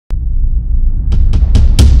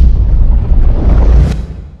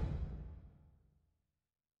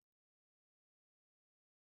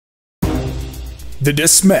The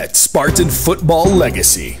Smet Spartan football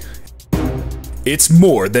legacy. It's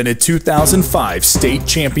more than a 2005 state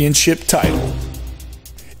championship title.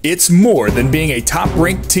 It's more than being a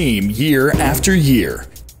top-ranked team year after year.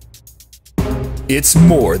 It's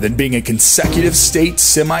more than being a consecutive state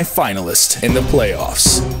semifinalist in the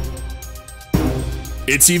playoffs.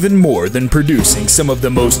 It's even more than producing some of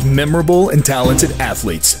the most memorable and talented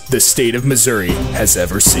athletes the state of Missouri has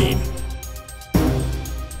ever seen.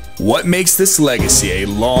 What makes this legacy a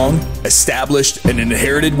long, established, and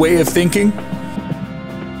inherited way of thinking?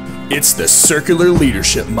 It's the circular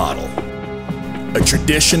leadership model, a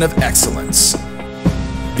tradition of excellence,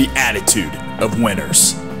 the attitude of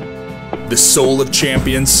winners, the soul of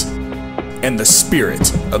champions, and the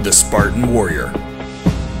spirit of the Spartan warrior.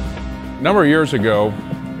 A number of years ago,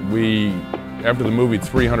 after the movie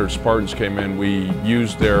 300 Spartans came in, we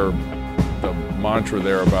used the mantra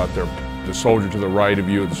there about the soldier to the right of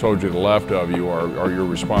you, the soldier to the left of you are your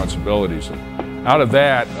responsibilities. And out of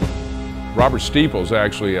that, Robert Steeples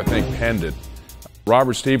actually, I think, penned it.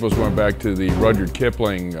 Robert Steeples went back to the Rudyard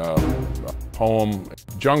Kipling poem,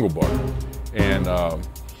 Jungle Book. And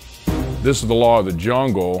this is the law of the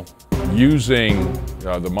jungle. Using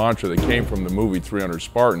the mantra that came from the movie 300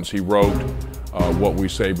 Spartans, he wrote what we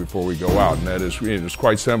say before we go out. And that is, just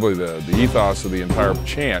quite simply, the ethos of the entire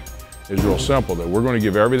chant is real simple, that we're going to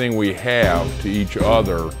give everything we have to each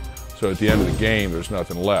other, so at the end of the game there's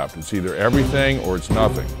nothing left. It's either everything or it's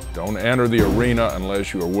nothing. Don't enter the arena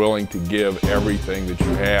unless you are willing to give everything that you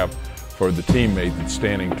have for the teammate that's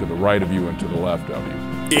standing to the right of you and to the left of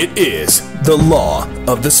you. It is the law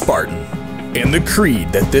of the Spartan, and the creed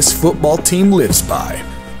that this football team lives by.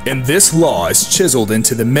 And this law is chiseled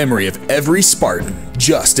into the memory of every Spartan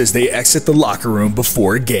just as they exit the locker room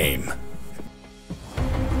before a game.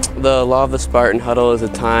 The Law of the Spartan huddle is a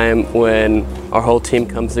time when our whole team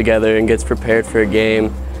comes together and gets prepared for a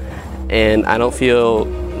game. And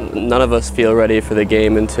none of us feel ready for the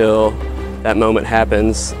game until that moment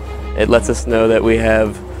happens. It lets us know that we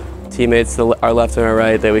have teammates to our left and our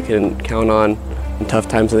right that we can count on in tough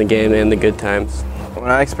times in the game and the good times.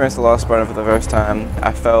 When I experienced the Law of Spartan for the first time,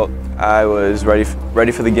 I felt I was ready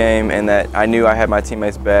for the game, and that I knew I had my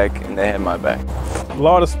teammates' back and they had my back. The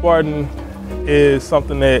Law of the Spartan is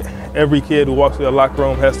something that every kid who walks through the locker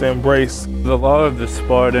room has to embrace. The Law of the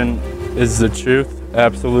Spartan is the truth,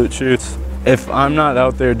 absolute truth. If I'm not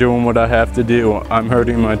out there doing what I have to do, I'm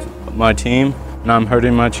hurting my team, and I'm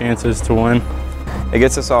hurting my chances to win. It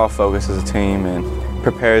gets us all focused as a team and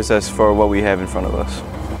prepares us for what we have in front of us.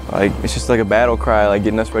 It's just like a battle cry, like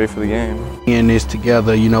getting us ready for the game. In this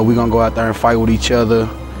together, we're gonna go out there and fight with each other.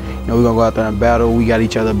 We're gonna go out there and battle. We got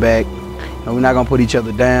each other back. We're not gonna put each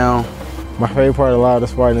other down. My favorite part of the Law of the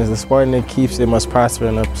Spartan is the Spartan that keeps it must prosper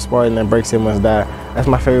and the Spartan that breaks it must die. That's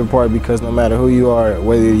my favorite part, because no matter who you are,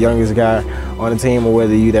 whether you're the youngest guy on the team or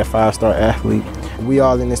whether you're that 5-star athlete, we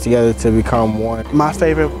all in this together to become one. My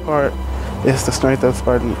favorite part is the strength of the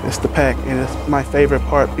Spartan. It's the pack, and it's my favorite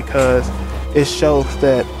part because it shows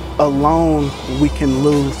that alone we can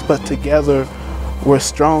lose, but together we're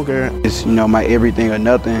stronger. It's my everything or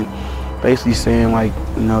nothing. Basically saying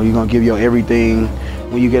you're gonna give your everything.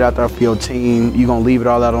 When you get out there for your team, you're gonna leave it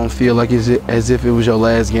all out on the field as if it was your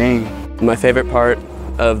last game. My favorite part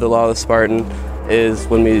of the Law of the Spartan is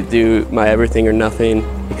when we do my everything or nothing,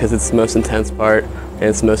 because it's the most intense part and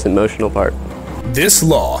it's the most emotional part. This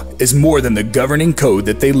law is more than the governing code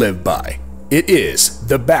that they live by. It is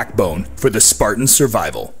the backbone for the Spartan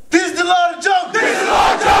survival. This is the law of the jungle! This is the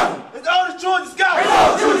law of the jungle! It's all the true in the sky! It's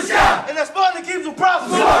all the true in the sky! And the Spartan keeps them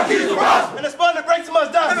prosperous! The Spartan keeps them prosperous! And the Spartan that breaks them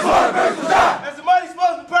must die! And the Spartan breaks them must die! As the mighty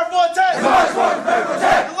Spartan prepare for attack! The mighty Spartan prepare for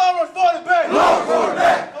attack! The law runs forward and back! The law runs forward and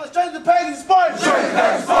back! For the strength of the pagan Spartan! The strength of the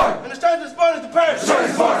pagan Spartan! And the strength of the Spartan is the parent! The strength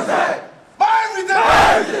of the Spartan is the parent! By everything!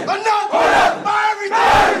 By everything! Or nothing! By everything!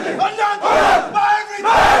 By everything! Or nothing! By everything!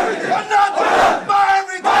 By everything! Or nothing! By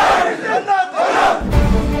everything! By everything! Or nothing!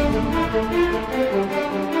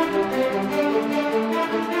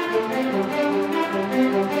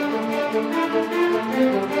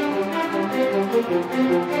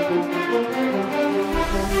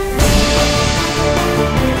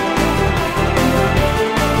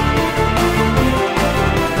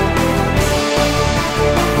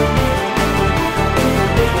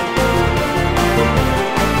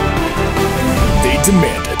 They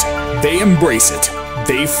demand it, they embrace it,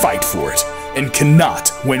 they fight for it, and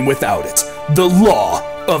cannot win without it. The Law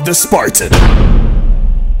of the Spartan.